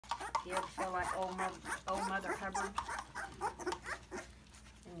You ever feel like old Mother Hubbard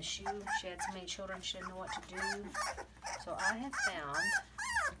in the shoe? She had so many children she didn't know what to do. So I have found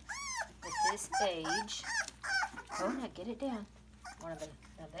at this age, oh, now get it down. One of the,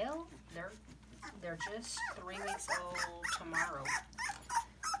 now they're just 3 weeks old tomorrow.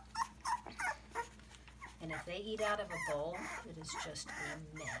 And if they eat out of a bowl, it is just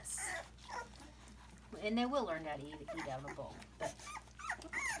a mess. And they will learn how to eat out of a bowl. But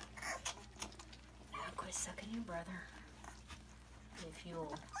now quit sucking your brother. If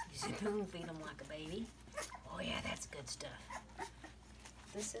you'll spoon feed him like a baby. Oh yeah, that's good stuff.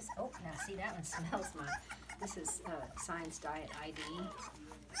 This is, oh, now see that one smells mine. This is Science Diet ID.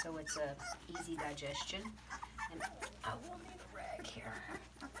 So it's a easy digestion. And I will need a rag here.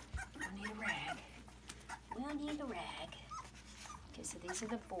 We'll need a rag. We'll need a rag. Okay, so these are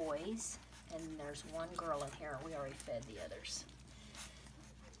the boys. And there's one girl in here. We already fed the others.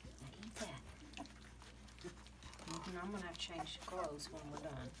 Now eat that. And I'm going to have to change clothes when we're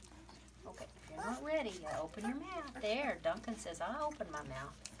done. Okay, if you're not ready, you open your mouth. There, Duncan says, I open my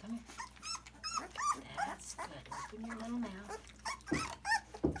mouth. Come here. That's good. Open your little mouth.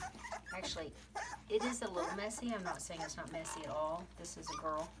 Actually, it is a little messy. I'm not saying it's not messy at all. This is a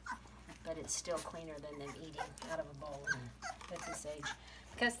girl. But it's still cleaner than them eating out of a bowl at this age.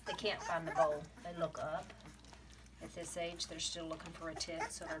 Because they can't find the bowl, they look up. At this age, they're still looking for a tit,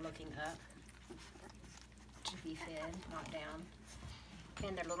 so they're looking up to be fed, not down.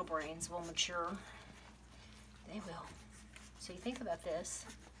 And their little brains will mature. They will. So you think about this.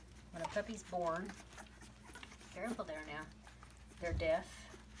 When a puppy's born, careful there now, they're deaf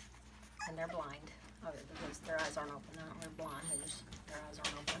and they're blind. Oh, because their eyes aren't open. They're blind, their eyes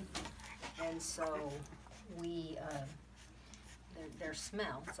aren't open. And so we, their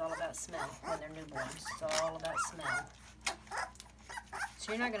smell, it's all about smell when they're newborns. It's all about smell.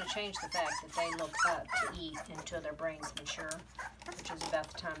 So you're not going to change the fact that they look up to eat until their brains mature, which is about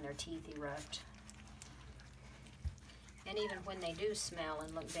the time their teeth erupt. And even when they do smell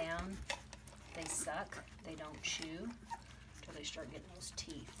and look down, they suck. They don't chew until they start getting those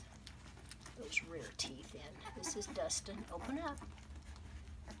teeth, those rear teeth in. This is Dustin. Open up.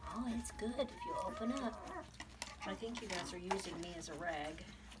 Oh, it's good if you open up. I think you guys are using me as a rag.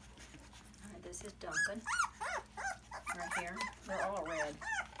 All right, this is Duncan. Right here. They're all red.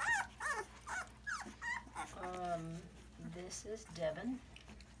 This is Devin.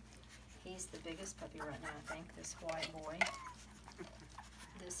 He's the biggest puppy right now, I think, this white boy.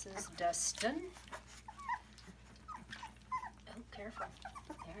 This is Dustin. Oh, careful.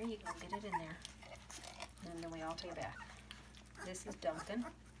 There you go. Get it in there. And then we all take it back. This is Duncan.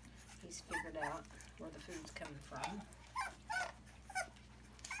 He's figured out where the food's coming from.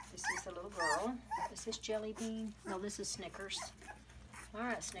 This is the little girl. This is Jelly Bean. No, this is Snickers. All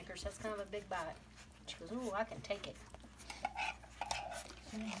right, Snickers, that's kind of a big bite. She goes, ooh, I can take it.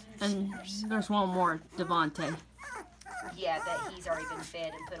 And there's one more, Devontae. Yeah, that he's already been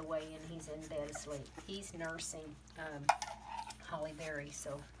fed and put away, and he's in bed asleep. He's nursing Holly Berry,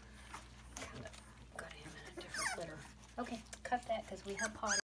 so kind of got him in a different litter. Okay, cut that because we have potty.